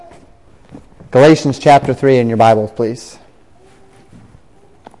Galatians chapter 3 in your Bibles, please.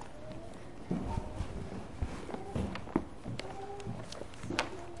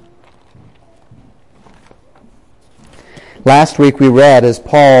 Last week we read as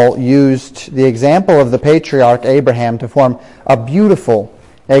Paul used the example of the patriarch Abraham to form a beautiful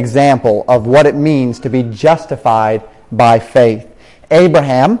example of what it means to be justified by faith.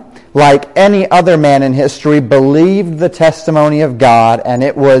 Abraham, like any other man in history, believed the testimony of God, and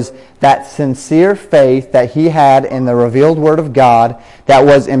it was that sincere faith that he had in the revealed Word of God that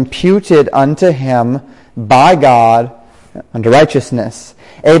was imputed unto him by God unto righteousness.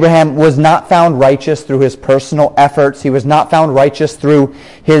 Abraham was not found righteous through his personal efforts. He was not found righteous through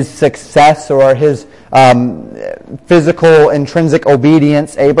his success or his physical intrinsic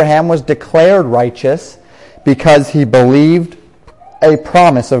obedience. Abraham was declared righteous because he believed a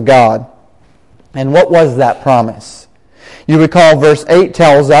promise of God. And what was that promise? You recall verse 8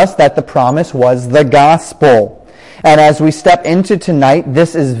 tells us that the promise was the gospel. And as we step into tonight,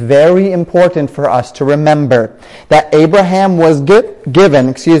 this is very important for us to remember that Abraham was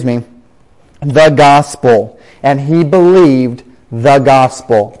given the gospel, and he believed the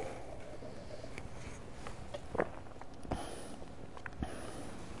gospel.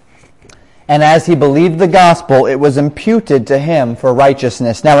 And as he believed the gospel, it was imputed to him for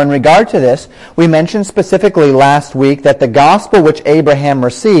righteousness. Now, in regard to this, we mentioned specifically last week that the gospel which Abraham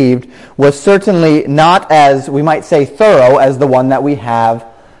received was certainly not as, we might say, thorough as the one that we have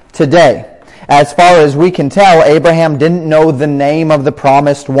today. As far as we can tell, Abraham didn't know the name of the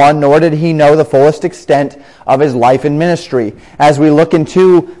promised one, nor did he know the fullest extent of his life and ministry. As we look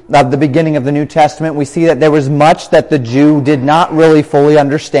into the beginning of the New Testament, we see that there was much that the Jew did not really fully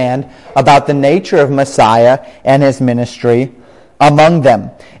understand about the nature of Messiah and his ministry among them.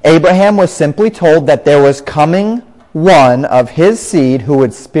 Abraham was simply told that there was coming one of his seed who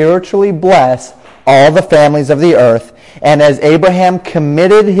would spiritually bless all the families of the earth. And as Abraham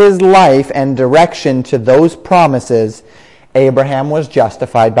committed his life and direction to those promises, Abraham was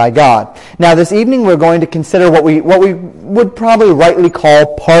justified by God. Now, this evening we're going to consider what we would probably rightly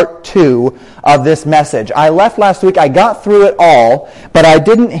call part 2 of this message. I left last week, I got through it all, but I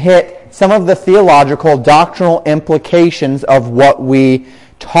didn't hit some of the theological, doctrinal implications of what we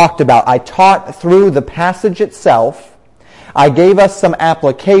talked about. I taught through the passage itself. I gave us some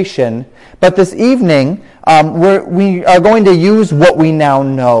application, but this evening we are going to use what we now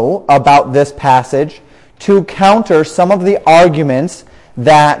know about this passage to counter some of the arguments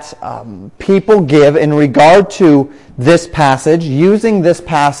that people give in regard to this passage, using this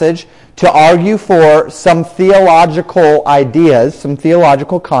passage to argue for some theological ideas, some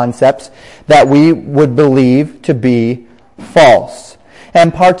theological concepts that we would believe to be false.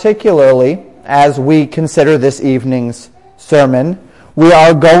 And particularly, as we consider this evening's sermon, we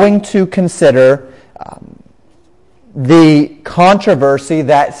are going to consider the controversy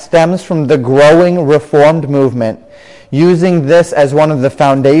that stems from the growing Reformed movement, using this as one of the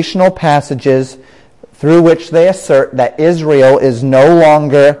foundational passages through which they assert that Israel is no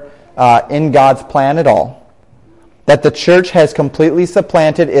longer in God's plan at all, that the church has completely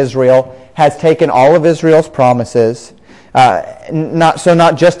supplanted Israel, has taken all of Israel's promises,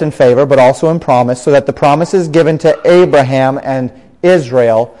 not just in favor, but also in promise, so that the promises given to Abraham and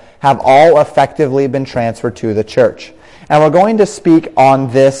Israel have all effectively been transferred to the church. And we're going to speak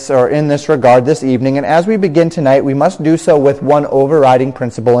on this, or in this regard, this evening. And as we begin tonight, we must do so with one overriding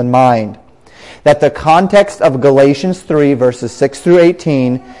principle in mind. That the context of Galatians 3, verses 6 through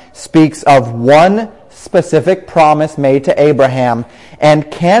 18, speaks of one specific promise made to Abraham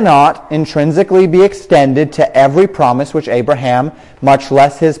and cannot intrinsically be extended to every promise which Abraham, much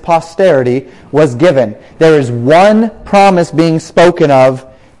less his posterity, was given. There is one promise being spoken of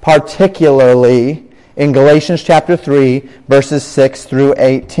particularly in Galatians chapter 3, verses 6 through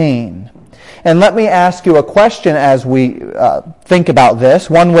 18. And let me ask you a question as we think about this,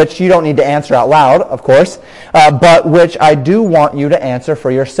 one which you don't need to answer out loud, of course, but which I do want you to answer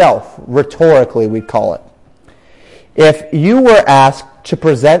for yourself, rhetorically we'd call it. If you were asked to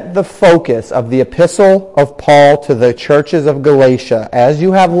present the focus of the epistle of Paul to the churches of Galatia, as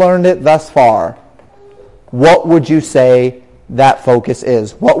you have learned it thus far, what would you say that focus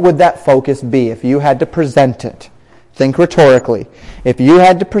is? What would that focus be if you had to present it? Think rhetorically. If you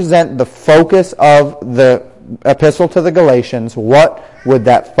had to present the focus of the epistle to the Galatians, what would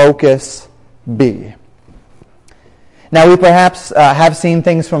that focus be? Now, we perhaps have seen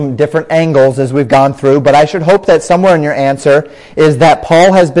things from different angles as we've gone through, but I should hope that somewhere in your answer is that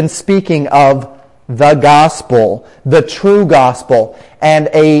Paul has been speaking of the gospel, the true gospel, and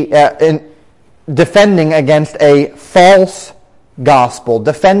defending against a false gospel,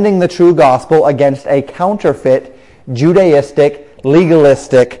 defending the true gospel against a counterfeit, Judaistic,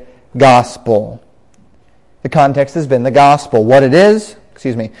 legalistic gospel. The context has been the gospel. What it is,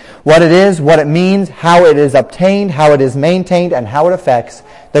 what it means, how it is obtained, how it is maintained, and how it affects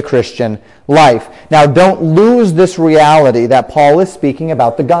the Christian life. Now, don't lose this reality that Paul is speaking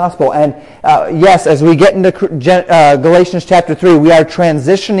about the gospel. And yes, as we get into Galatians chapter 3, we are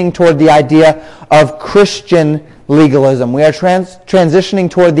transitioning toward the idea of Christian legalism. We are transitioning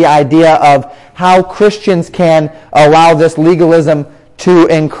toward the idea of how Christians can allow this legalism to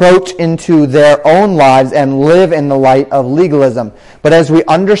encroach into their own lives and live in the light of legalism. But as we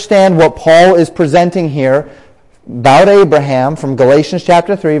understand what Paul is presenting here about Abraham from Galatians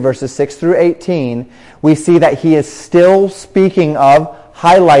chapter 3, verses 6 through 18, we see that he is still speaking of,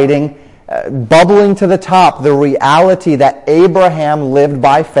 highlighting, bubbling to the top, the reality that Abraham lived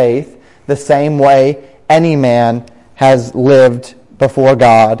by faith the same way any man has lived before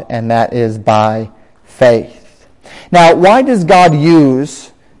God, and that is by faith. Now, why does God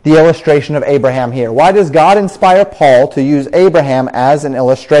use the illustration of Abraham here? Why does God inspire Paul to use Abraham as an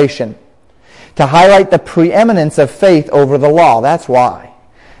illustration? To highlight the preeminence of faith over the law. That's why.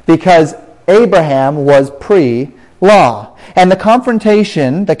 Because Abraham was pre-law. And the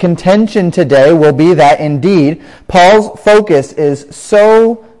confrontation, the contention today will be that indeed Paul's focus is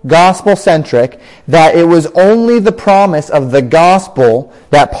so gospel-centric that it was only the promise of the gospel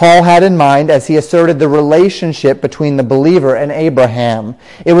that Paul had in mind as he asserted the relationship between the believer and Abraham.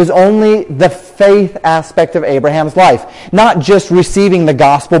 It was only the faith aspect of Abraham's life, not just receiving the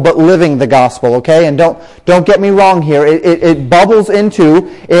gospel, but living the gospel, okay? And don't get me wrong here. It bubbles into,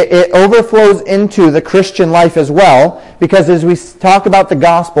 it overflows into the Christian life as well, because as we talk about the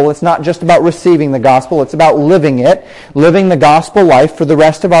gospel, it's not just about receiving the gospel, it's about living it, living the gospel life for the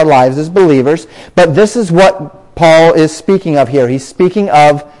rest of our lives as believers. But this is what Paul is speaking of here. He's speaking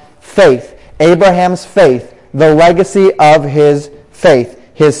of faith, Abraham's faith, the legacy of his faith,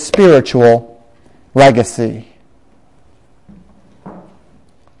 his spiritual legacy.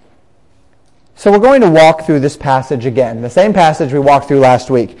 So we're going to walk through this passage again, the same passage we walked through last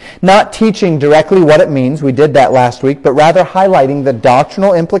week. Not teaching directly what it means, we did that last week, but rather highlighting the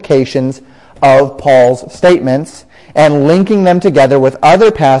doctrinal implications of Paul's statements and linking them together with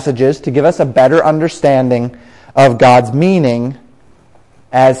other passages to give us a better understanding of God's meaning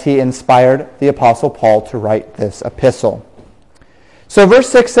as he inspired the Apostle Paul to write this epistle. So verse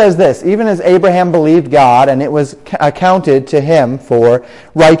 6 says this, even as Abraham believed God, and it was accounted to him for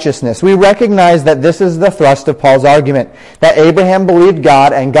righteousness. We recognize that this is the thrust of Paul's argument, that Abraham believed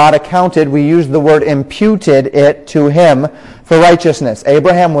God, and God accounted, we use the word imputed it to him for righteousness.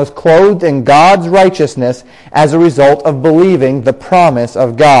 Abraham was clothed in God's righteousness as a result of believing the promise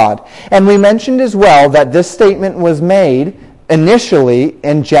of God. And we mentioned as well that this statement was made initially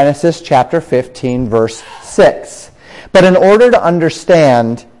in Genesis chapter 15, verse 6. But in order to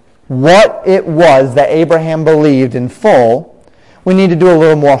understand what it was that Abraham believed in full, we need to do a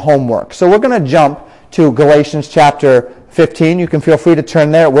little more homework. So we're going to jump to Galatians chapter 15. You can feel free to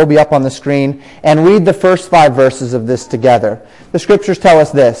turn there. It will be up on the screen. And read the first 5 verses of this together. The scriptures tell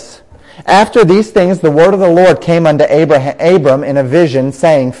us this. After these things, the word of the Lord came unto Abram in a vision,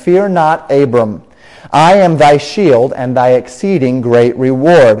 saying, Fear not, Abram. I am thy shield and thy exceeding great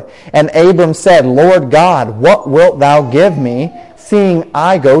reward. And Abram said, Lord God, what wilt thou give me, seeing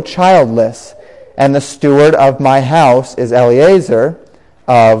I go childless? And the steward of my house is Eliezer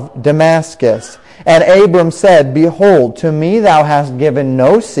of Damascus. And Abram said, Behold, to me thou hast given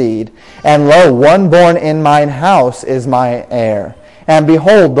no seed, and lo, one born in mine house is my heir. And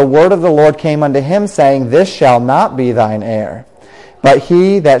behold, the word of the Lord came unto him, saying, This shall not be thine heir, but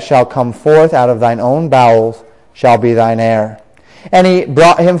he that shall come forth out of thine own bowels shall be thine heir. And he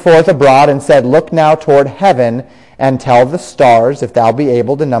brought him forth abroad and said, Look now toward heaven, and tell the stars, if thou be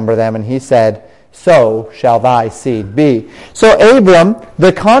able to number them. And he said, So shall thy seed be. So Abram,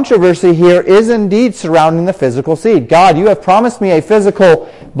 the controversy here is indeed surrounding the physical seed. God, you have promised me a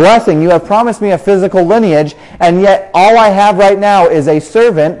physical blessing. You have promised me a physical lineage, and yet all I have right now is a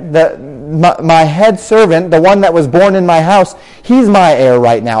servant, my head servant, the one that was born in my house. He's my heir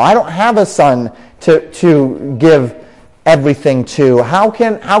right now. I don't have a son to give everything to. How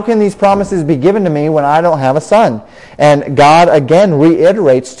can these promises be given to me when I don't have a son? And God again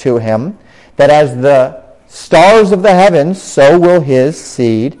reiterates to him that as the stars of the heavens, so will his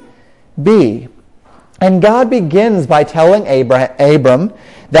seed be. And God begins by telling Abram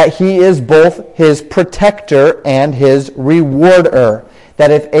that he is both his protector and his rewarder.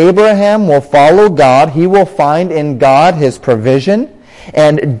 That if Abraham will follow God, he will find in God his provision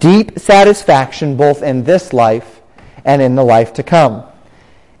and deep satisfaction both in this life and in the life to come.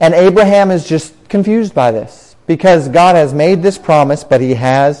 And Abraham is just confused by this, because God has made this promise, but he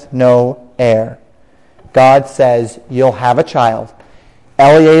has no heir. God says, you'll have a child.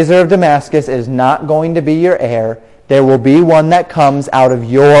 Eliezer of Damascus is not going to be your heir. There will be one that comes out of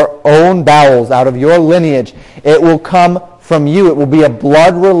your own bowels, out of your lineage. It will come from you. It will be a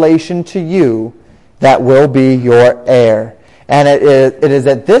blood relation to you that will be your heir. And it is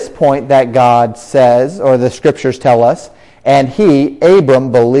at this point that God says, or the Scriptures tell us, and he,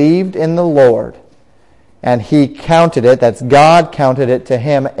 Abram, believed in the Lord. And he counted it, that's God counted it to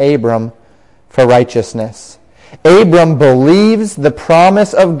him, Abram, for righteousness. Abram believes the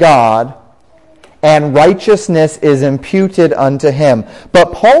promise of God, and righteousness is imputed unto him.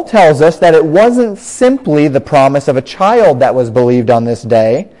 But Paul tells us that it wasn't simply the promise of a child that was believed on this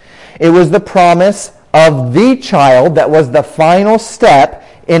day. It was the promise of the child that was the final step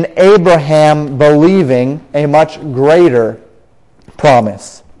in Abraham believing a much greater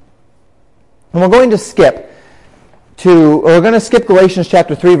promise. And we're going to skip Galatians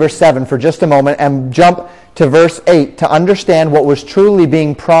chapter 3, verse 7 for just a moment and jump to verse 8 to understand what was truly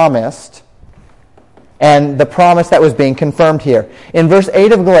being promised and the promise that was being confirmed here. In verse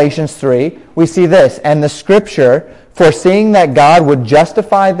 8 of Galatians 3, we see this, and the Scripture, foreseeing that God would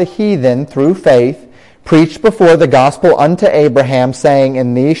justify the heathen through faith, preached before the gospel unto Abraham, saying,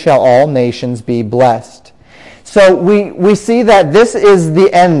 in thee shall all nations be blessed. So we see that this is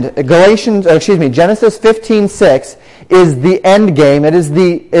the end. Genesis 15:6 is the end game. It is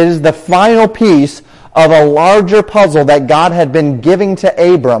the final piece of a larger puzzle that God had been giving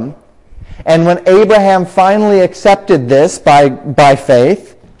to Abram. And when Abraham finally accepted this by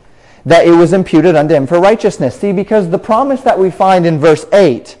faith, that it was imputed unto him for righteousness. See, because the promise that we find in verse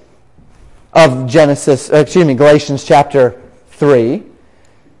 8 of Galatians chapter 3,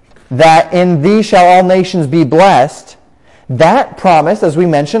 that in thee shall all nations be blessed, that promise, as we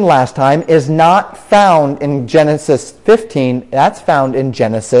mentioned last time, is not found in Genesis 15. That's found in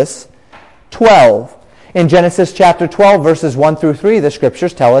Genesis 12. In Genesis chapter 12, verses 1 through 3, the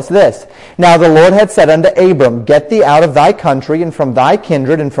Scriptures tell us this. Now the Lord had said unto Abram, get thee out of thy country, and from thy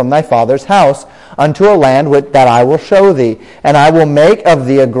kindred, and from thy father's house, unto a land that I will show thee. And I will make of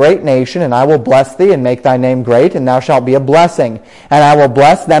thee a great nation, and I will bless thee, and make thy name great, and thou shalt be a blessing. And I will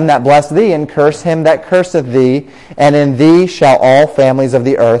bless them that bless thee, and curse him that curseth thee, and in thee shall all families of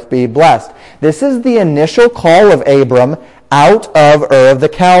the earth be blessed. This is the initial call of Abram out of Ur of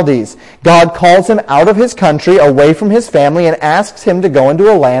the Chaldees. God calls him out of his country, away from his family, and asks him to go into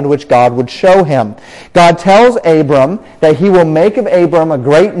a land which God would show him. God tells Abram that he will make of Abram a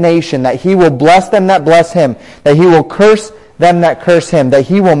great nation, that he will bless them that bless him, that he will curse them that curse him, that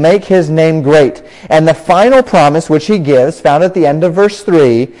he will make his name great. And the final promise which he gives, found at the end of verse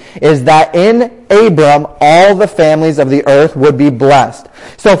 3, is that in Abram all the families of the earth would be blessed.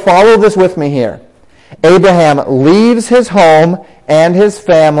 So follow this with me here. Abraham leaves his home and his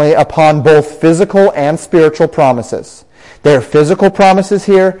family upon both physical and spiritual promises. There are physical promises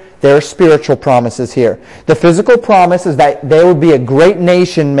here. There are spiritual promises here. The physical promise is that there would be a great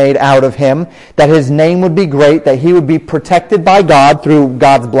nation made out of him, that his name would be great, that he would be protected by God through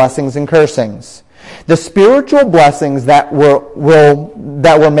God's blessings and cursings. The spiritual blessings that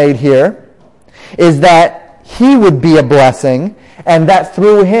were made here is that he would be a blessing, and that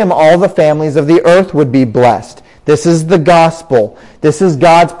through him all the families of the earth would be blessed. This is the gospel. This is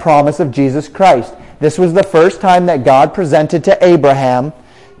God's promise of Jesus Christ. This was the first time that God presented to Abraham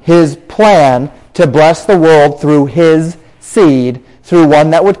his plan to bless the world through his seed, through one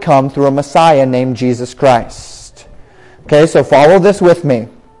that would come through a Messiah named Jesus Christ. Okay, so follow this with me.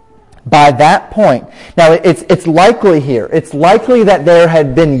 By that point, now it's likely here, it's likely that there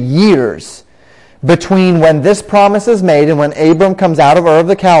had been years between when this promise is made and when Abram comes out of Ur of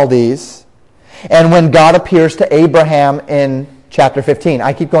the Chaldees and when God appears to Abraham in chapter 15.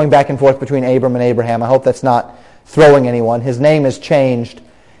 I keep going back and forth between Abram and Abraham. I hope that's not throwing anyone. His name is changed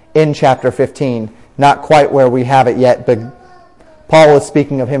in chapter 15. Not quite where we have it yet, but Paul is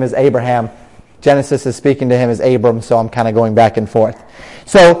speaking of him as Abraham. Genesis is speaking to him as Abram, so I'm kind of going back and forth.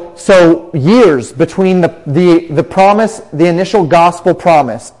 So years between the promise, the initial gospel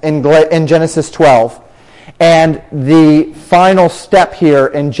promise in Genesis 12, and the final step here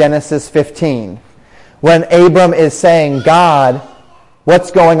in Genesis 15, when Abram is saying, God, what's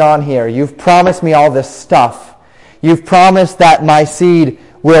going on here? You've promised me all this stuff. You've promised that my seed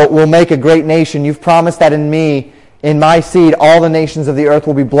will make a great nation. You've promised that in my seed, all the nations of the earth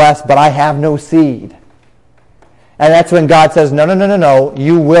will be blessed, but I have no seed. And that's when God says, no,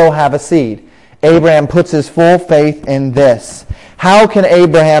 you will have a seed. Abraham puts his full faith in this. How can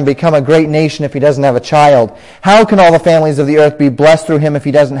Abraham become a great nation if he doesn't have a child? How can all the families of the earth be blessed through him if he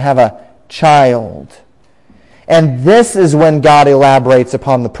doesn't have a child? And this is when God elaborates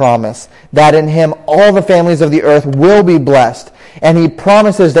upon the promise, that in him all the families of the earth will be blessed. And he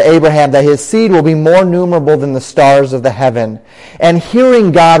promises to Abraham that his seed will be more numerable than the stars of the heaven. And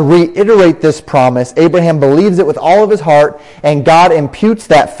hearing God reiterate this promise, Abraham believes it with all of his heart, and God imputes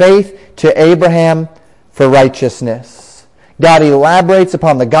that faith to Abraham for righteousness. God elaborates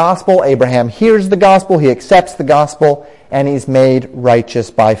upon the gospel. Abraham hears the gospel, he accepts the gospel, and he's made righteous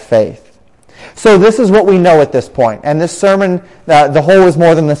by faith. So this is what we know at this point. And this sermon, the whole is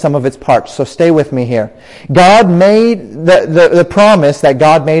more than the sum of its parts. So stay with me here. God made the promise that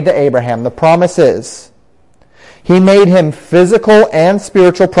God made to Abraham. The promise is, he made him physical and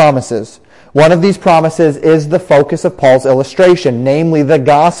spiritual promises. One of these promises is the focus of Paul's illustration, namely the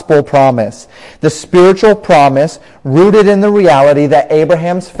gospel promise. The spiritual promise rooted in the reality that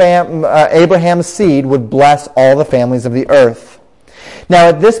Abraham's seed would bless all the families of the earth. Now,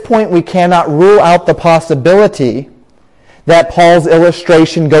 at this point, we cannot rule out the possibility that Paul's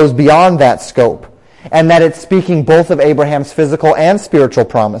illustration goes beyond that scope, and that it's speaking both of Abraham's physical and spiritual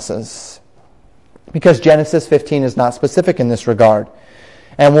promises, because Genesis 15 is not specific in this regard.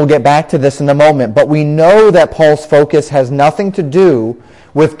 And we'll get back to this in a moment. But we know that Paul's focus has nothing to do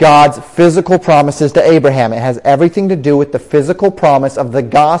with God's physical promises to Abraham. It has everything to do with the physical promise of the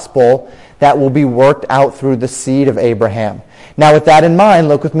gospel that will be worked out through the seed of Abraham. Now, with that in mind,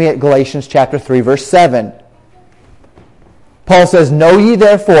 look with me at Galatians chapter 3, verse 7. Paul says, "Know ye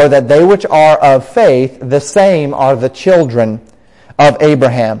therefore that they which are of faith, the same are the children of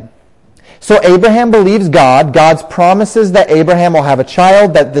Abraham." So Abraham believes God. God's promises that Abraham will have a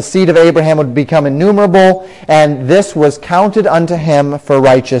child, that the seed of Abraham would become innumerable, and this was counted unto him for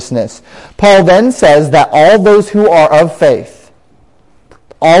righteousness. Paul then says that all those who are of faith,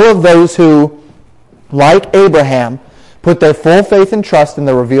 all of those who, like Abraham, put their full faith and trust in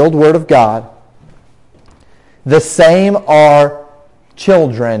the revealed Word of God, the same are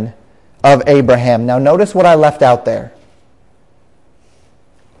children of Abraham. Now notice what I left out there.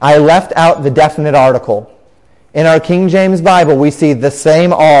 I left out the definite article. In our King James Bible, we see the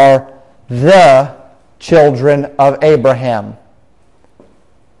same are the children of Abraham.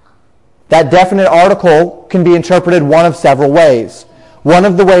 That definite article can be interpreted one of several ways. One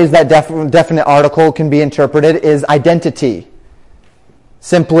of the ways that definite article can be interpreted is identity,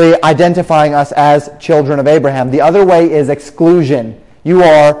 simply identifying us as children of Abraham. The other way is exclusion. You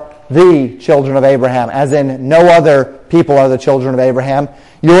are the children of Abraham, as in no other people are the children of Abraham.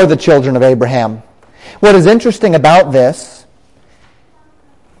 You're the children of Abraham. What is interesting about this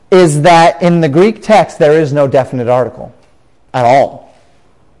is that in the Greek text there is no definite article at all.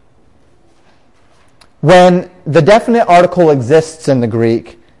 When the definite article exists in the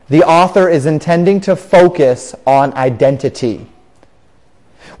Greek, the author is intending to focus on identity.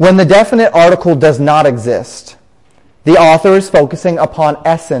 When the definite article does not exist, the author is focusing upon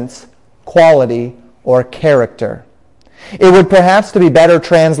essence, quality, or character. It would perhaps be better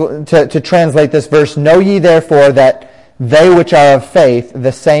to translate this verse, "Know ye therefore that they which are of faith,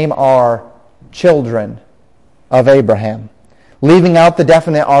 the same are children of Abraham," leaving out the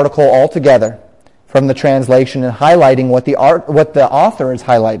definite article altogether from the translation and highlighting what the author is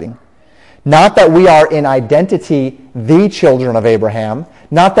highlighting. Not that we are in identity the children of Abraham,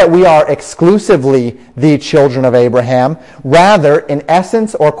 not that we are exclusively the children of Abraham, rather in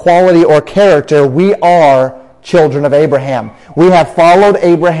essence or quality or character we are children of Abraham. We have followed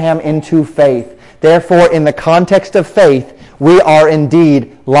Abraham into faith. Therefore, in the context of faith, we are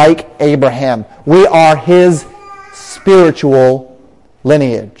indeed like Abraham. We are his spiritual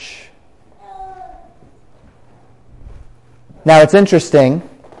lineage. Now, it's interesting.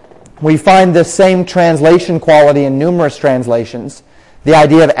 We find this same translation quality in numerous translations, the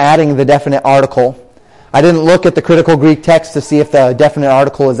idea of adding the definite article. I didn't look at the critical Greek text to see if the definite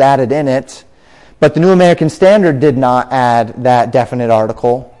article is added in it, but the New American Standard did not add that definite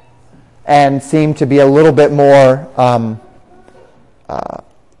article and seemed to be a little bit more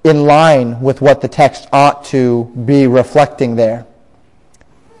in line with what the text ought to be reflecting there.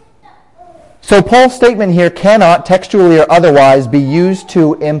 So Paul's statement here cannot, textually or otherwise, be used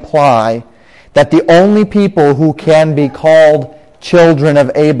to imply that the only people who can be called children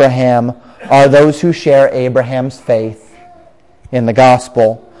of Abraham are those who share Abraham's faith in the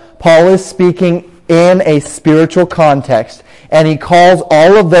gospel. Paul is speaking in a spiritual context, and he calls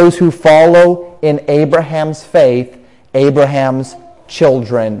all of those who follow in Abraham's faith Abraham's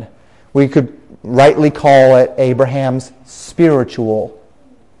children. We could rightly call it Abraham's spiritual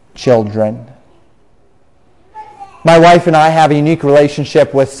children. My wife and I have a unique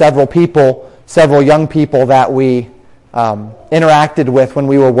relationship with several young people that we interacted with when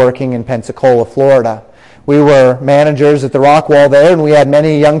we were working in Pensacola, Florida. We were managers at the Rockwall there, and we had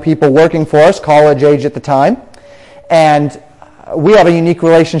many young people working for us, college age at the time. And we have a unique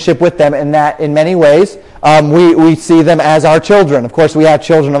relationship with them in that, in many ways, we see them as our children. Of course, we have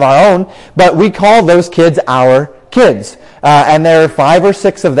children of our own, but we call those kids our kids. And there are 5 or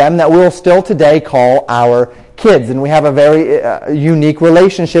 6 of them that we'll still today call our kids, and we have a very unique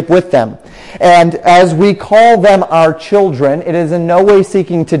relationship with them. And as we call them our children, it is in no way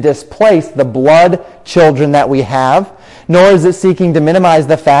seeking to displace the blood children that we have, nor is it seeking to minimize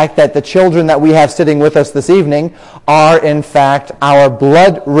the fact that the children that we have sitting with us this evening are in fact our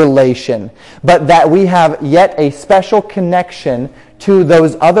blood relation, but that we have yet a special connection to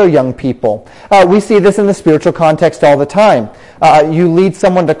those other young people. We see this in the spiritual context all the time. You lead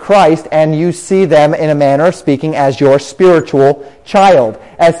someone to Christ and you see them, in a manner of speaking, as your spiritual child,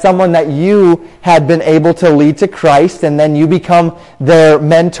 as someone that you had been able to lead to Christ, and then you become their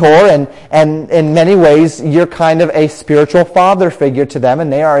mentor, and in many ways you're kind of a spiritual father figure to them,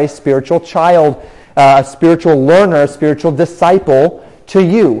 and they are a spiritual child, a spiritual learner, a spiritual disciple to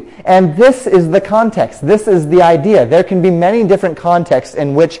you. And this is the context. This is the idea. There can be many different contexts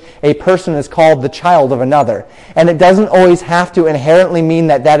in which a person is called the child of another. And it doesn't always have to inherently mean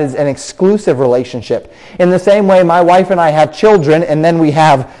that that is an exclusive relationship. In the same way, my wife and I have children, and then we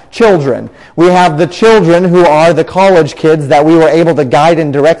have children. We have the children who are the college kids that we were able to guide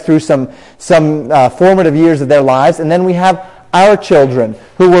and direct through some formative years of their lives. And then we have our children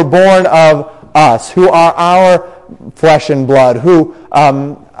who were born of us, who are our flesh and blood, who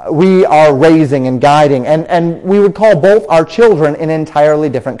we are raising and guiding. And we would call both our children in entirely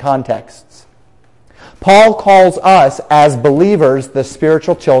different contexts. Paul calls us as believers the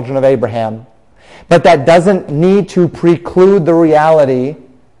spiritual children of Abraham. But that doesn't need to preclude the reality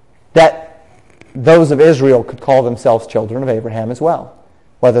that those of Israel could call themselves children of Abraham as well,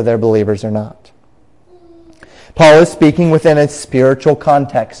 whether they're believers or not. Paul is speaking within a spiritual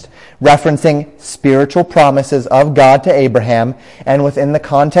context, referencing spiritual promises of God to Abraham, and within the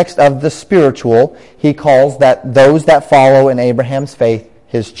context of the spiritual, he calls that those that follow in Abraham's faith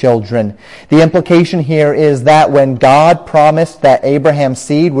his children. The implication here is that when God promised that Abraham's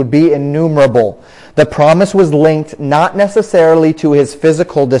seed would be innumerable, the promise was linked not necessarily to his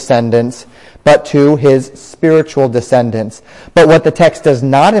physical descendants, but to his spiritual descendants. But what the text does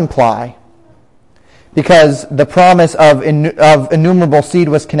not imply, because the promise of innumerable seed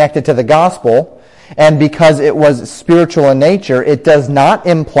was connected to the gospel, and because it was spiritual in nature, it does not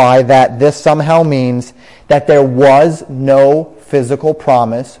imply that this somehow means that there was no physical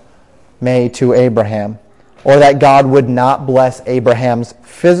promise made to Abraham, or that God would not bless Abraham's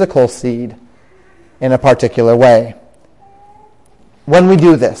physical seed in a particular way. When we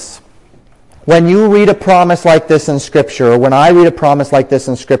do this, when you read a promise like this in Scripture, or when I read a promise like this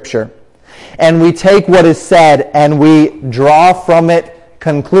in Scripture, and we take what is said and we draw from it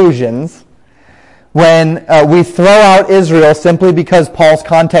conclusions, when we throw out Israel simply because Paul's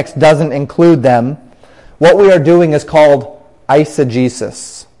context doesn't include them, what we are doing is called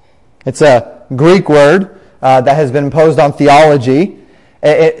eisegesis. It's a Greek word that has been imposed on theology.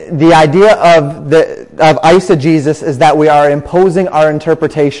 The idea of eisegesis is that we are imposing our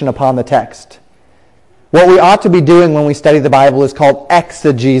interpretation upon the text. What we ought to be doing when we study the Bible is called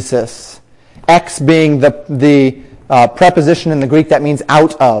exegesis. Ex being the preposition in the Greek that means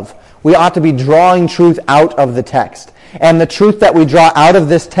out of. We ought to be drawing truth out of the text. And the truth that we draw out of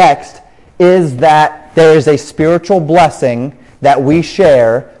this text is that there is a spiritual blessing that we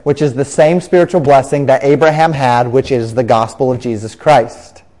share, which is the same spiritual blessing that Abraham had, which is the gospel of Jesus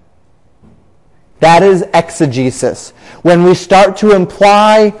Christ. That is exegesis. When we start to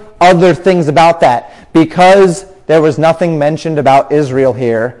imply other things about that, because there was nothing mentioned about Israel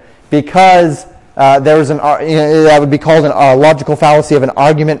here, because there was that would be called a logical fallacy of an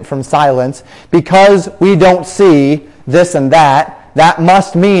argument from silence, because we don't see this and that, that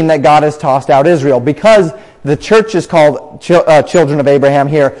must mean that God has tossed out Israel. Because the church is called children of Abraham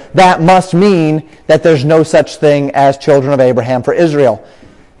here, that must mean that there's no such thing as children of Abraham for Israel.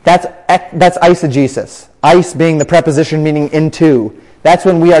 That's eisegesis. Eis being the preposition meaning into. That's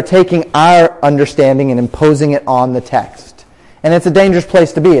when we are taking our understanding and imposing it on the text. And it's a dangerous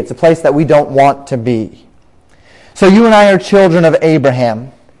place to be. It's a place that we don't want to be. So you and I are children of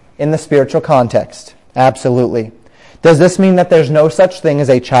Abraham in the spiritual context. Absolutely. Does this mean that there's no such thing as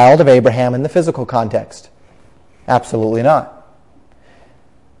a child of Abraham in the physical context? Absolutely not.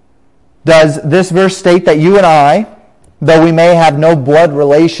 Does this verse state that you and I though we may have no blood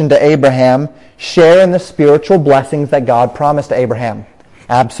relation to Abraham, share in the spiritual blessings that God promised to Abraham?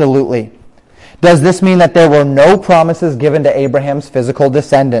 Absolutely. Does this mean that there were no promises given to Abraham's physical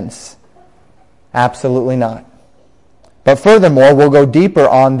descendants? Absolutely not. But furthermore, we'll go deeper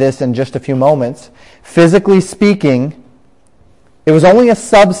on this in just a few moments. Physically speaking, it was only a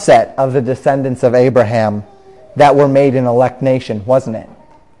subset of the descendants of Abraham that were made an elect nation, wasn't it?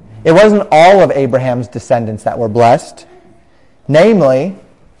 It wasn't all of Abraham's descendants that were blessed. Namely,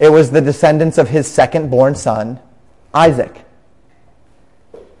 it was the descendants of his second-born son, Isaac.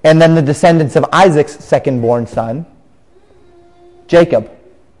 And then the descendants of Isaac's second-born son, Jacob,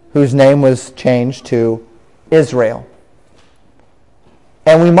 whose name was changed to Israel.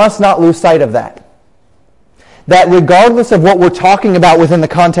 And we must not lose sight of that. That regardless of what we're talking about within the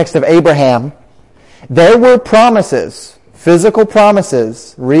context of Abraham, there were promises, physical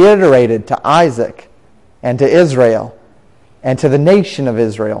promises, reiterated to Isaac and to Israel and to the nation of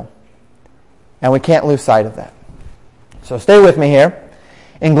Israel. And we can't lose sight of that. So stay with me here.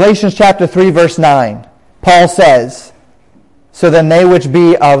 In Galatians chapter 3, verse 9, Paul says, "So then they which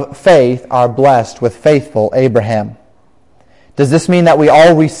be of faith are blessed with faithful Abraham." Does this mean that we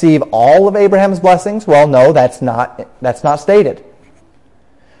all receive all of Abraham's blessings? Well, no, that's not stated.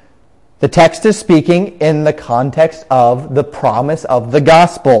 The text is speaking in the context of the promise of the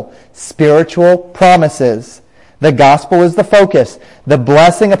gospel, spiritual promises. The gospel is the focus, the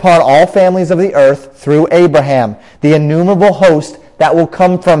blessing upon all families of the earth through Abraham, the innumerable host that will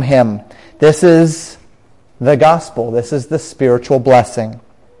come from him. This is the gospel. This is the spiritual blessing.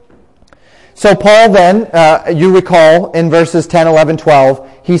 So Paul then, you recall in verses 10, 11, 12,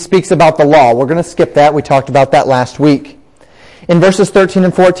 he speaks about the law. We're going to skip that. We talked about that last week. In verses 13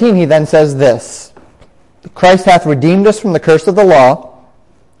 and 14, he then says this, "Christ hath redeemed us from the curse of the law,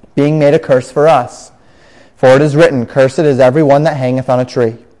 being made a curse for us. For it is written, Cursed is every one that hangeth on a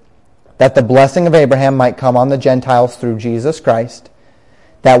tree, that the blessing of Abraham might come on the Gentiles through Jesus Christ,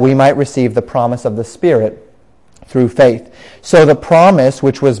 that we might receive the promise of the Spirit through faith." So the promise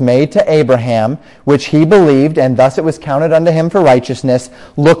which was made to Abraham, which he believed, and thus it was counted unto him for righteousness,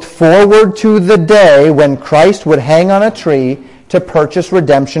 looked forward to the day when Christ would hang on a tree to purchase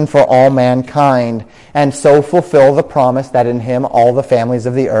redemption for all mankind, and so fulfill the promise that in him all the families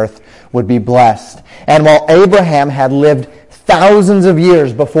of the earth would be blessed. And while Abraham had lived thousands of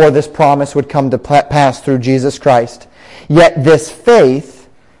years before this promise would come to pass through Jesus Christ, yet this faith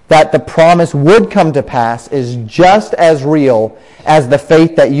that the promise would come to pass is just as real as the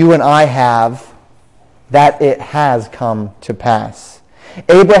faith that you and I have that it has come to pass.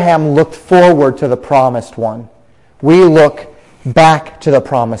 Abraham looked forward to the promised one. We look back to the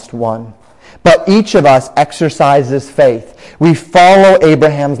promised one. But each of us exercises faith. We follow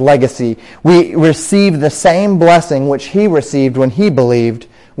Abraham's legacy. We receive the same blessing which he received when he believed,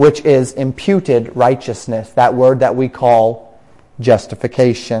 which is imputed righteousness, that word that we call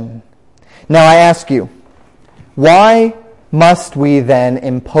justification. Now I ask you, why must we then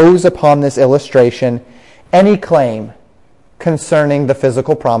impose upon this illustration any claim concerning the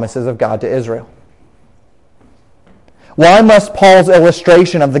physical promises of God to Israel? Why must Paul's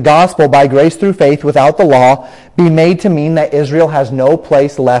illustration of the gospel by grace through faith without the law be made to mean that Israel has no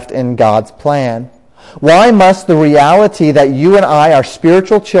place left in God's plan? Why must the reality that you and I are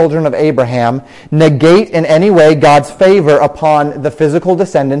spiritual children of Abraham negate in any way God's favor upon the physical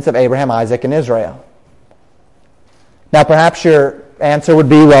descendants of Abraham, Isaac, and Israel? Now perhaps your answer would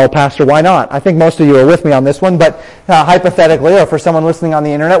be, well, Pastor, why not? I think most of you are with me on this one, but hypothetically, or for someone listening on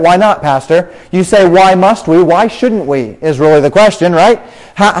the internet, why not, Pastor? You say, why must we? Why shouldn't we? Is really the question, right?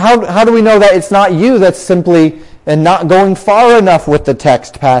 How do we know that it's not you that's simply and not going far enough with the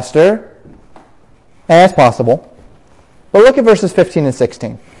text, Pastor? And that's possible. But look at verses 15 and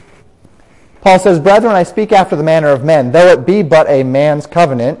 16. Paul says, "Brethren, I speak after the manner of men, though it be but a man's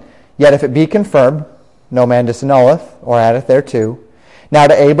covenant, yet if it be confirmed, no man disannulleth, or addeth thereto. Now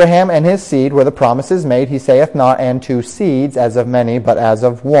to Abraham and his seed were the promises made, he saith not, and to seeds as of many, but as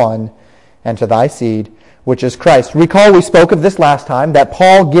of one, and to thy seed, which is Christ." Recall we spoke of this last time, that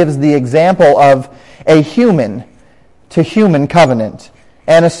Paul gives the example of a human to human covenant,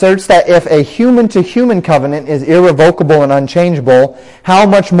 and asserts that if a human-to-human covenant is irrevocable and unchangeable, how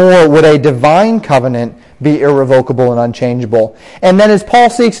much more would a divine covenant be irrevocable and unchangeable? And then as Paul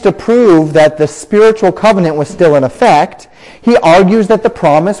seeks to prove that the spiritual covenant was still in effect, he argues that the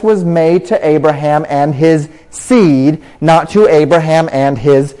promise was made to Abraham and his seed, not to Abraham and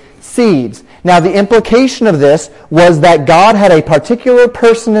his seeds. Now, the implication of this was that God had a particular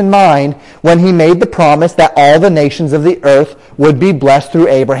person in mind when he made the promise that all the nations of the earth would be blessed through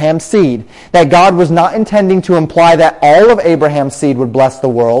Abraham's seed. That God was not intending to imply that all of Abraham's seed would bless the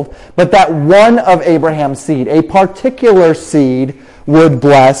world, but that one of Abraham's seed, a particular seed, would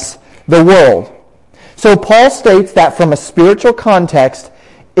bless the world. So Paul states that from a spiritual context,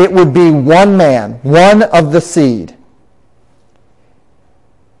 it would be one man, one of the seed.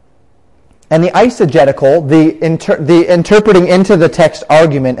 And the eisegetical, the interpreting into the text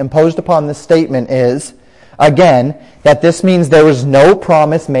argument imposed upon this statement is, again, that this means there was no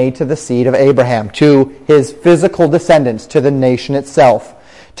promise made to the seed of Abraham, to his physical descendants, to the nation itself,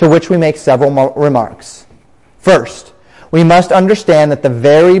 to which we make several remarks. First, we must understand that the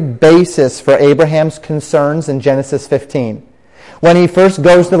very basis for Abraham's concerns in Genesis 15, when he first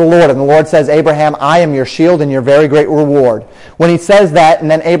goes to the Lord, and the Lord says, Abraham, I am your shield and your very great reward. When he says that, and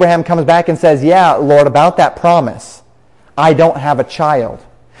then Abraham comes back and says, yeah, Lord, about that promise, I don't have a child.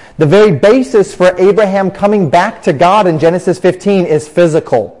 The very basis for Abraham coming back to God in Genesis 15 is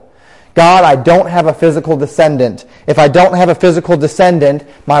physical. God, I don't have a physical descendant. If I don't have a physical descendant,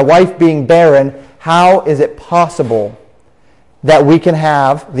 my wife being barren, how is it possible that we can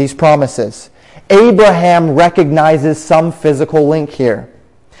have these promises? Abraham recognizes some physical link here.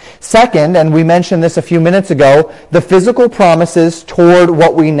 Second, and we mentioned this a few minutes ago, the physical promises toward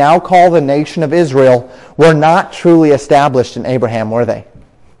what we now call the nation of Israel were not truly established in Abraham, were they?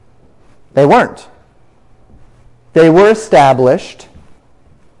 They weren't. They were established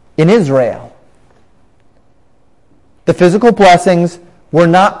in Israel. The physical blessings were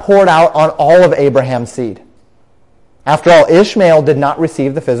not poured out on all of Abraham's seed. After all, Ishmael did not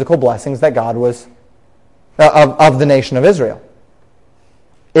receive the physical blessings that God was of the nation of Israel.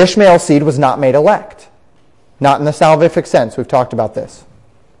 Ishmael's seed was not made elect. Not in the salvific sense. We've talked about this.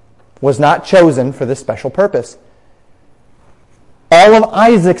 Was not chosen for this special purpose. All of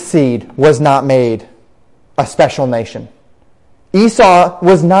Isaac's seed was not made a special nation. Esau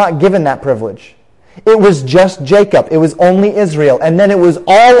was not given that privilege. It was just Jacob. It was only Israel. And then it was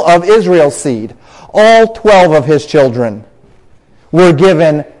all of Israel's seed. All 12 of his children were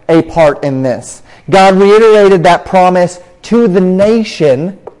given a part in this. God reiterated that promise to the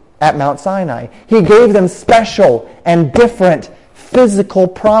nation at Mount Sinai. He gave them special and different physical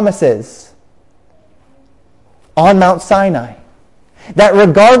promises on Mount Sinai. That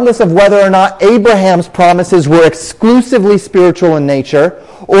regardless of whether or not Abraham's promises were exclusively spiritual in nature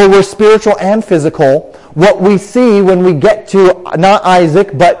or were spiritual and physical, what we see when we get to not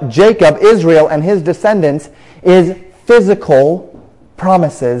Isaac but Jacob, Israel, and his descendants is physical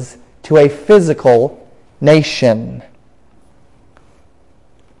promises to a physical nation.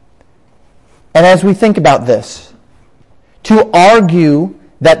 And as we think about this, to argue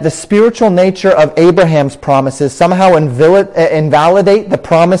that the spiritual nature of Abraham's promises somehow invalidate the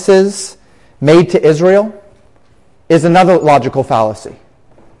promises made to Israel is another logical fallacy.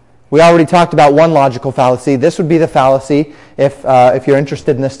 We already talked about one logical fallacy. This would be the fallacy, if you're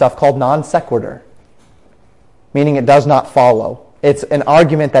interested in this stuff, called non sequitur, meaning it does not follow. It's an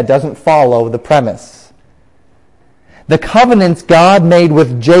argument that doesn't follow the premise. The covenants God made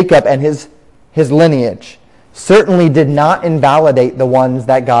with Jacob and his lineage certainly did not invalidate the ones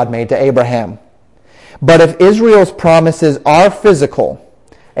that God made to Abraham. But if Israel's promises are physical,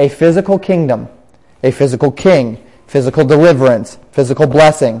 a physical kingdom, a physical king, physical deliverance, physical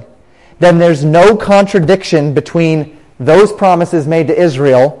blessing, then there's no contradiction between those promises made to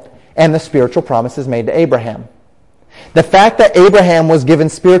Israel and the spiritual promises made to Abraham. The fact that Abraham was given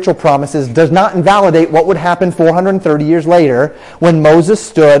spiritual promises does not invalidate what would happen 430 years later when Moses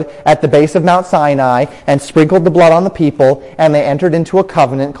stood at the base of Mount Sinai and sprinkled the blood on the people, and they entered into a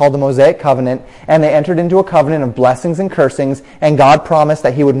covenant called the Mosaic Covenant, and they entered into a covenant of blessings and cursings, and God promised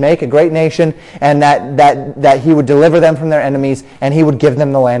that he would make a great nation and that he would deliver them from their enemies and he would give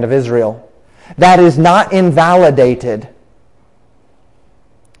them the land of Israel. That is not invalidated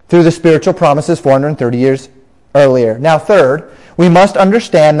through the spiritual promises 430 years earlier. Now, third, we must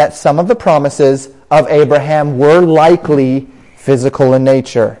understand that some of the promises of Abraham were likely physical in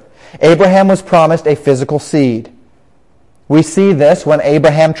nature. Abraham was promised a physical seed. We see this when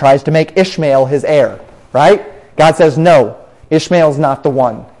Abraham tries to make Ishmael his heir, right? God says, no, Ishmael's not the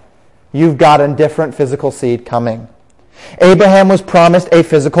one. You've got a different physical seed coming. Abraham was promised a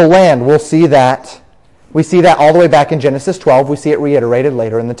physical land. We'll see that. We see that all the way back in Genesis 12. We see it reiterated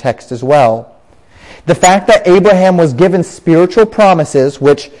later in the text as well. The fact that Abraham was given spiritual promises,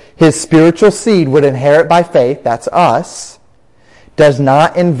 which his spiritual seed would inherit by faith, that's us, does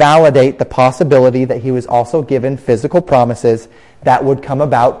not invalidate the possibility that he was also given physical promises that would come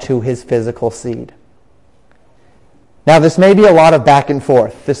about to his physical seed. Now, this may be a lot of back and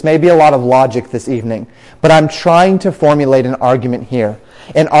forth. This may be a lot of logic this evening. But I'm trying to formulate an argument here.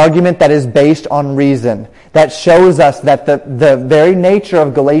 An argument that is based on reason. That shows us that the very nature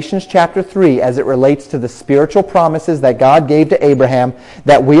of Galatians chapter 3, as it relates to the spiritual promises that God gave to Abraham,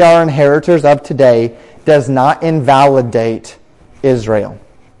 that we are inheritors of today, does not invalidate Israel.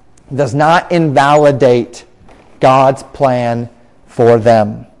 Does not invalidate God's plan for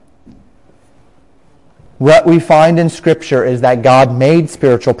them. What we find in Scripture is that God made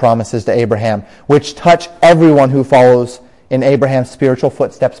spiritual promises to Abraham, which touch everyone who follows in Abraham's spiritual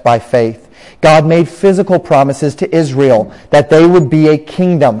footsteps by faith. God made physical promises to Israel, that they would be a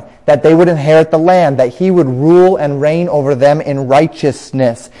kingdom, that they would inherit the land, that He would rule and reign over them in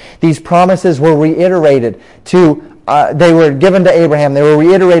righteousness. These promises were reiterated they were given to Abraham, they were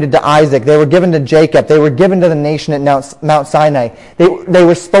reiterated to Isaac, they were given to Jacob, they were given to the nation at Mount Sinai. They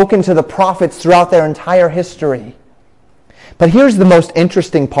were spoken to the prophets throughout their entire history. But here's the most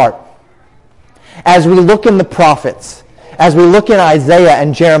interesting part. As we look in the prophets, as we look in Isaiah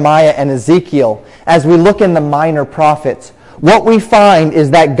and Jeremiah and Ezekiel, as we look in the minor prophets, what we find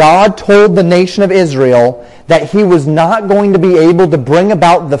is that God told the nation of Israel that He was not going to be able to bring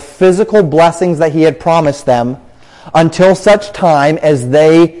about the physical blessings that He had promised them until such time as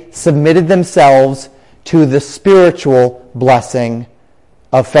they submitted themselves to the spiritual blessing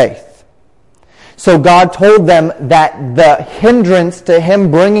of faith. So God told them that the hindrance to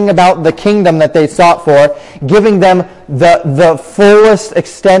Him bringing about the kingdom that they sought for, giving them the fullest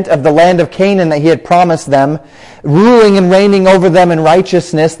extent of the land of Canaan that He had promised them, ruling and reigning over them in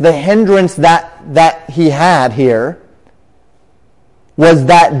righteousness, the hindrance that He had here was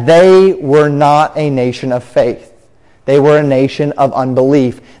that they were not a nation of faith. They were a nation of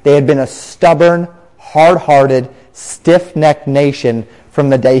unbelief. They had been a stubborn, hard-hearted, stiff-necked nation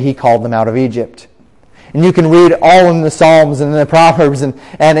from the day He called them out of Egypt. And you can read all in the Psalms and the Proverbs and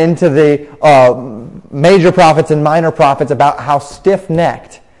into the major prophets and minor prophets about how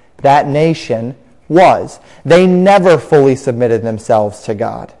stiff-necked that nation was. They never fully submitted themselves to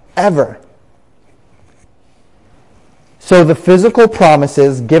God. Ever. So the physical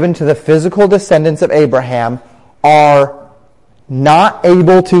promises given to the physical descendants of Abraham are not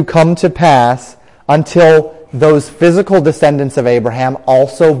able to come to pass until those physical descendants of Abraham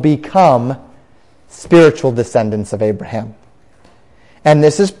also become spiritual descendants of Abraham. And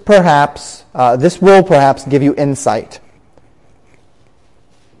this will perhaps give you insight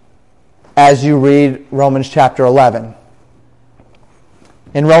as you read Romans chapter 11.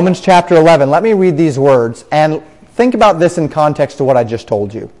 In Romans chapter 11, let me read these words and think about this in context to what I just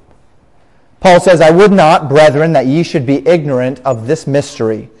told you. Paul says, I would not, brethren, that ye should be ignorant of this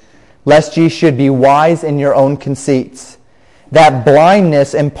mystery, lest ye should be wise in your own conceits, that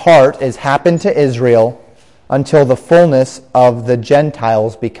blindness in part is happened to Israel until the fullness of the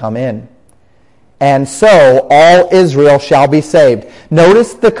Gentiles become in. And so all Israel shall be saved.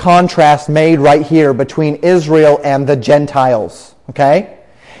 Notice the contrast made right here between Israel and the Gentiles. Okay?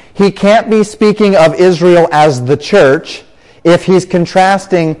 He can't be speaking of Israel as the church if he's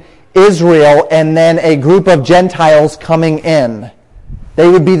contrasting Israel and then a group of Gentiles coming in. They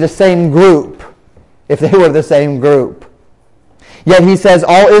would be the same group if they were the same group. Yet he says,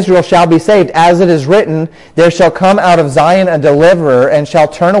 all Israel shall be saved. As it is written, there shall come out of Zion a deliverer and shall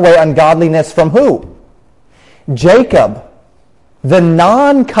turn away ungodliness from who? Jacob, the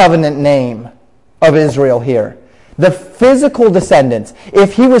non-covenant name of Israel here. The physical descendants.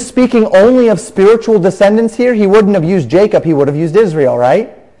 If he was speaking only of spiritual descendants here, he wouldn't have used Jacob, he would have used Israel,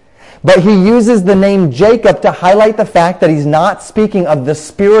 right? But he uses the name Jacob to highlight the fact that he's not speaking of the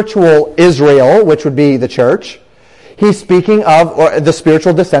spiritual Israel, which would be the church. He's speaking of the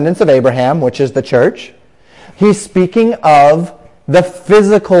spiritual descendants of Abraham, which is the church. He's speaking of the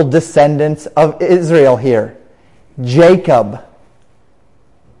physical descendants of Israel here. Jacob.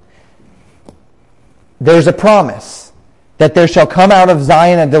 There's a promise that there shall come out of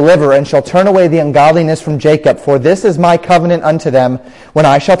Zion a deliverer, and shall turn away the ungodliness from Jacob. For this is my covenant unto them, when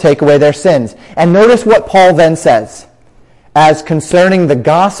I shall take away their sins. And notice what Paul then says. As concerning the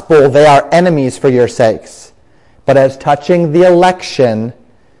gospel, they are enemies for your sakes. But as touching the election,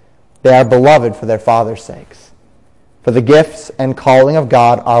 they are beloved for their father's sakes. For the gifts and calling of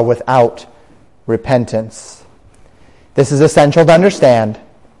God are without repentance. This is essential to understand.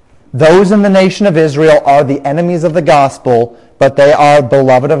 Those in the nation of Israel are the enemies of the gospel, but they are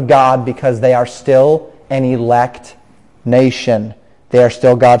beloved of God because they are still an elect nation. They are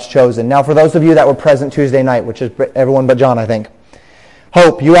still God's chosen. Now, for those of you that were present Tuesday night, which is everyone but John, I think.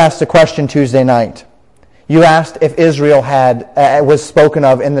 Hope, you asked a question Tuesday night. You asked if Israel was spoken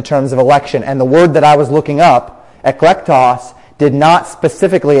of in the terms of election, and the word that I was looking up eklektos, did not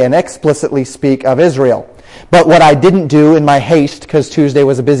specifically and explicitly speak of Israel. But what I didn't do in my haste, because Tuesday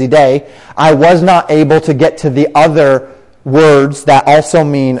was a busy day, I was not able to get to the other words that also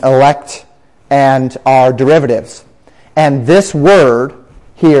mean elect and are derivatives. And this word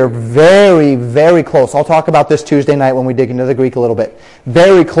here, very, very close. I'll talk about this Tuesday night when we dig into the Greek a little bit.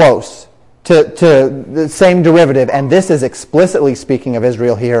 Very close to the same derivative. And this is explicitly speaking of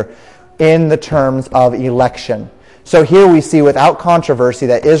Israel here in the terms of election. So here we see without controversy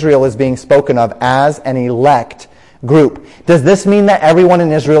that Israel is being spoken of as an elect group. Does this mean that everyone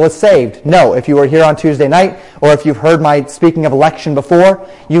in Israel is saved? No. If you were here on Tuesday night, or if you've heard my speaking of election before,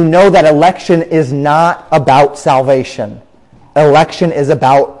 you know that election is not about salvation. Election is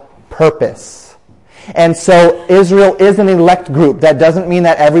about purpose. And so Israel is an elect group. That doesn't mean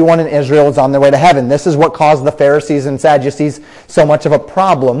that everyone in Israel is on their way to heaven. This is what caused the Pharisees and Sadducees so much of a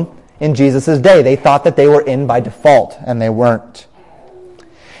problem in Jesus' day. They thought that they were in by default, and they weren't.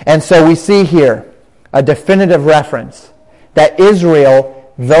 And so we see here a definitive reference that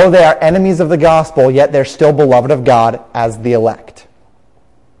Israel, though they are enemies of the gospel, yet they're still beloved of God as the elect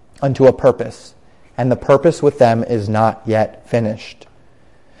unto a purpose. And the purpose with them is not yet finished.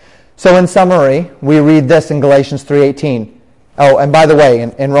 So in summary, we read this in Galatians 3:18. Oh, and by the way,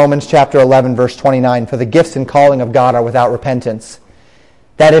 in Romans chapter 11, verse 29, for the gifts and calling of God are without repentance.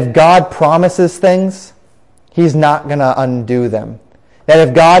 That if God promises things, He's not going to undo them. That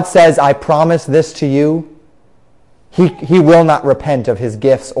if God says, I promise this to you, He will not repent of His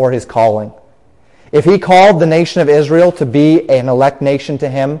gifts or His calling. If He called the nation of Israel to be an elect nation to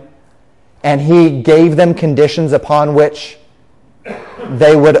Him, and He gave them conditions upon which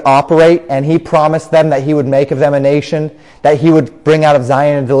they would operate, and He promised them that He would make of them a nation, that He would bring out of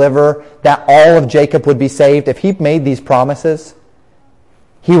Zion a deliverer, that all of Jacob would be saved, if He made these promises,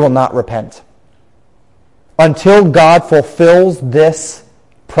 He will not repent. Until God fulfills this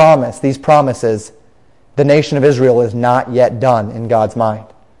promise, these promises, the nation of Israel is not yet done in God's mind.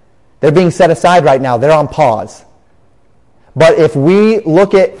 They're being set aside right now. They're on pause. But if we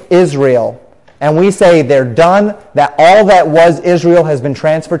look at Israel and we say they're done, that all that was Israel has been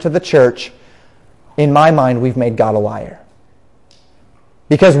transferred to the church, in my mind, we've made God a liar.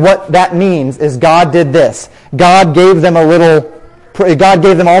 Because what that means is God did this. God gave them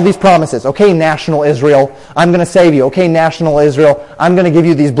all these promises. Okay, national Israel, I'm going to save you. Okay, national Israel, I'm going to give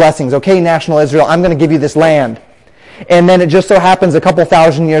you these blessings. Okay, national Israel, I'm going to give you this land. And then it just so happens a couple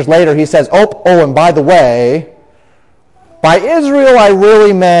thousand years later, He says, oh, and by the way, by Israel I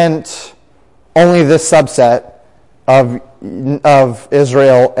really meant only this subset of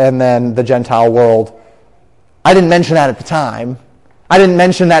Israel and then the Gentile world. I didn't mention that at the time. I didn't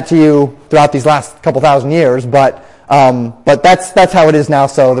mention that to you throughout these last couple thousand years, but that's how it is now,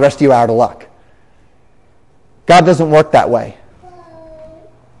 so the rest of you are out of luck. God doesn't work that way.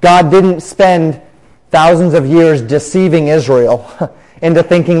 God didn't spend thousands of years deceiving Israel into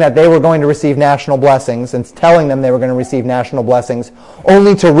thinking that they were going to receive national blessings and telling them they were going to receive national blessings,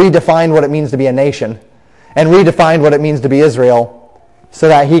 only to redefine what it means to be a nation and redefine what it means to be Israel so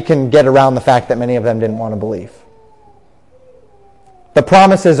that He can get around the fact that many of them didn't want to believe. The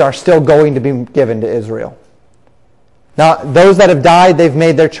promises are still going to be given to Israel. Now, those that have died, they've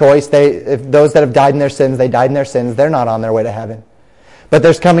made their choice. If those that have died in their sins, they died in their sins. They're not on their way to heaven. But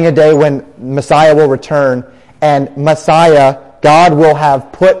there's coming a day when Messiah will return, and Messiah, God will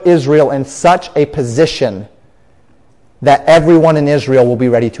have put Israel in such a position that everyone in Israel will be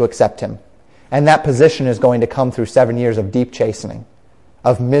ready to accept Him. And that position is going to come through 7 years of deep chastening,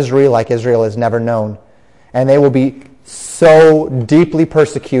 of misery like Israel has never known. And they will be so deeply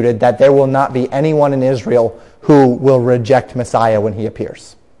persecuted that there will not be anyone in Israel who will reject Messiah when He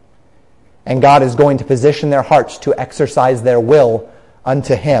appears. And God is going to position their hearts to exercise their will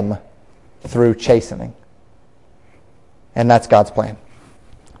unto Him through chastening. And that's God's plan.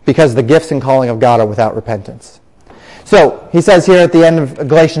 Because the gifts and calling of God are without repentance. So, he says here at the end of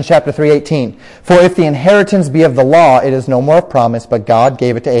Galatians chapter 3:18, for if the inheritance be of the law, it is no more of promise, but God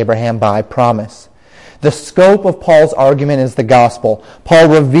gave it to Abraham by promise. The scope of Paul's argument is the gospel. Paul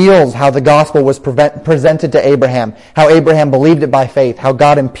reveals how the gospel was presented to Abraham, how Abraham believed it by faith, how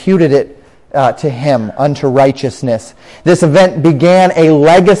God imputed it to him unto righteousness. This event began a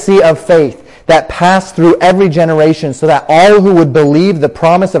legacy of faith that passed through every generation so that all who would believe the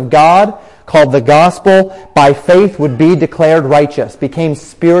promise of God, called the gospel, by faith would be declared righteous, became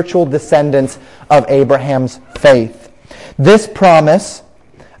spiritual descendants of Abraham's faith. This promise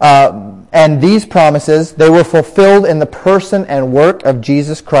and these promises, they were fulfilled in the person and work of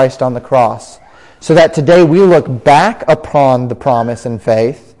Jesus Christ on the cross. So that today we look back upon the promise in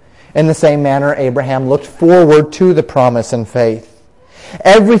faith In the same manner, Abraham looked forward to the promise in faith.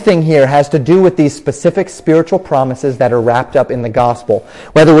 Everything here has to do with these specific spiritual promises that are wrapped up in the gospel.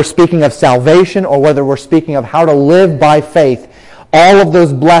 Whether we're speaking of salvation or whether we're speaking of how to live by faith, all of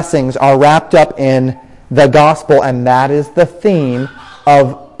those blessings are wrapped up in the gospel, and that is the theme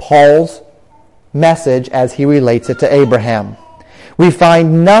of Paul's message as he relates it to Abraham. We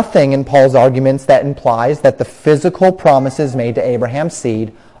find nothing in Paul's arguments that implies that the physical promises made to Abraham's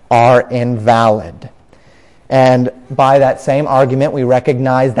seed are invalid. And by that same argument, we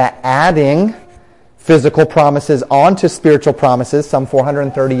recognize that adding physical promises onto spiritual promises some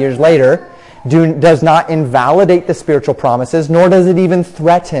 430 years later does not invalidate the spiritual promises, nor does it even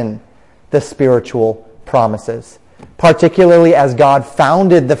threaten the spiritual promises, particularly as God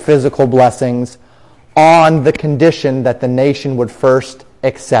founded the physical blessings on the condition that the nation would first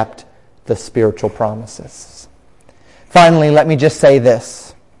accept the spiritual promises. Finally, let me just say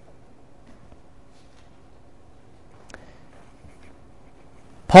this.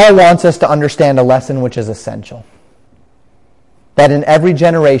 Paul wants us to understand a lesson which is essential. That in every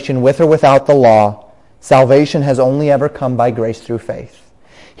generation, with or without the law, salvation has only ever come by grace through faith.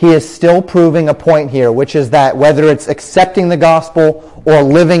 He is still proving a point here, which is that whether it's accepting the gospel or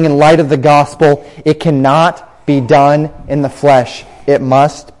living in light of the gospel, it cannot be done in the flesh. It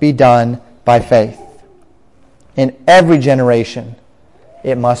must be done by faith. In every generation,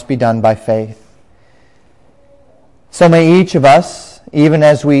 it must be done by faith. So may each of us, even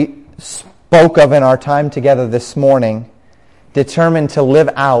as we spoke of in our time together this morning, determine to live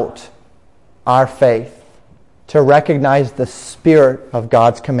out our faith, to recognize the spirit of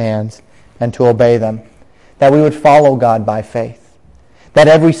God's commands and to obey them, that we would follow God by faith, that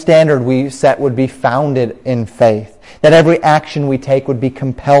every standard we set would be founded in faith, that every action we take would be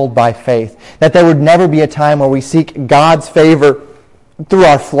compelled by faith, that there would never be a time where we seek God's favor through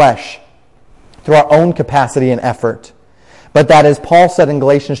our flesh, through our own capacity and effort, but that, as Paul said in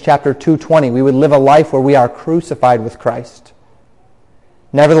Galatians chapter 2:20, we would live a life where we are crucified with Christ.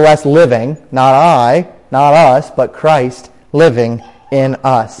 Nevertheless living, not I, not us, but Christ living in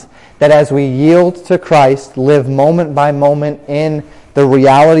us. That as we yield to Christ, live moment by moment in the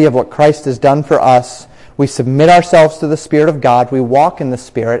reality of what Christ has done for us, we submit ourselves to the Spirit of God, we walk in the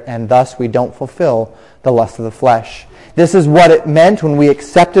Spirit, and thus we don't fulfill the lust of the flesh. This is what it meant when we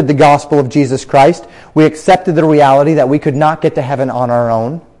accepted the gospel of Jesus Christ. We accepted the reality that we could not get to heaven on our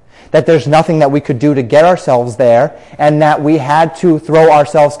own, that there's nothing that we could do to get ourselves there, and that we had to throw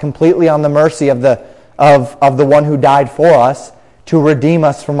ourselves completely on the mercy of the one who died for us to redeem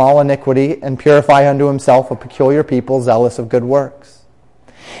us from all iniquity and purify unto himself a peculiar people zealous of good works.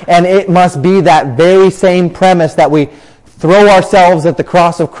 And it must be that very same premise that we throw ourselves at the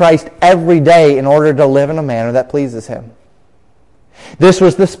cross of Christ every day in order to live in a manner that pleases him. This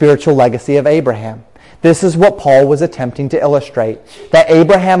was the spiritual legacy of Abraham. This is what Paul was attempting to illustrate, that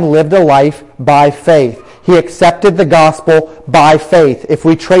Abraham lived a life by faith. He accepted the gospel by faith. If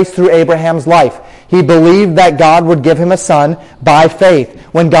we trace through Abraham's life, he believed that God would give him a son by faith.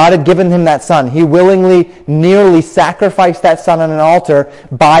 When God had given him that son, he willingly, nearly sacrificed that son on an altar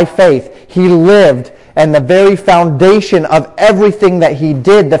by faith. He lived, and the very foundation of everything that he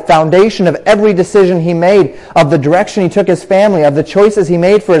did, the foundation of every decision he made, of the direction he took his family, of the choices he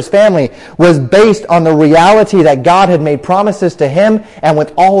made for his family, was based on the reality that God had made promises to him, and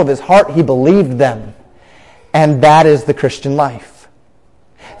with all of his heart he believed them. And that is the Christian life.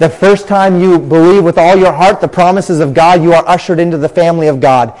 The first time you believe with all your heart the promises of God, you are ushered into the family of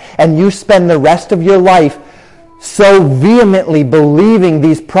God. And you spend the rest of your life so vehemently believing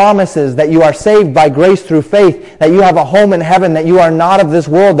these promises that you are saved by grace through faith, that you have a home in heaven, that you are not of this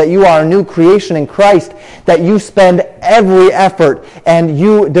world, that you are a new creation in Christ, that you spend every effort and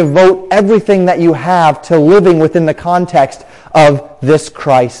you devote everything that you have to living within the context of this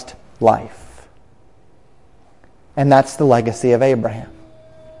Christ life. And that's the legacy of Abraham.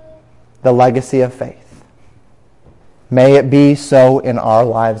 The legacy of faith. May it be so in our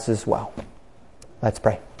lives as well. Let's pray.